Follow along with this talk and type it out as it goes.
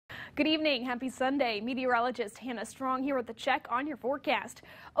Good evening. Happy Sunday. Meteorologist Hannah Strong here with a check on your forecast.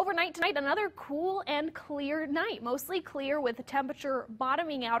 Overnight tonight, another cool and clear night. Mostly clear with the temperature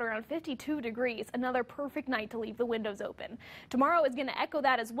bottoming out around 52 degrees. Another perfect night to leave the windows open. Tomorrow is going to echo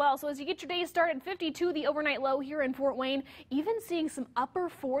that as well. So as you get your day started, 52, the overnight low here in Fort Wayne, even seeing some upper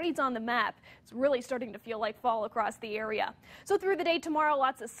 40s on the map. It's really starting to feel like fall across the area. So through the day tomorrow,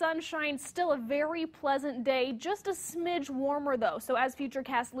 lots of sunshine, still a very pleasant day, just a smidge warmer though. So as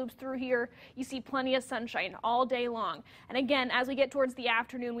Futurecast loops through here, you see plenty of sunshine all day long. And again, as we get towards the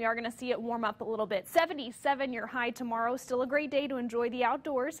afternoon, we are going to see it warm up a little bit. 77 your high tomorrow, still a great day to enjoy the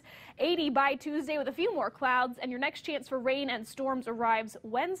outdoors. 80 by Tuesday with a few more clouds, and your next chance for rain and storms arrives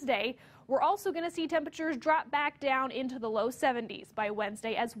Wednesday. We're also going to see temperatures drop back down into the low 70s by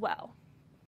Wednesday as well.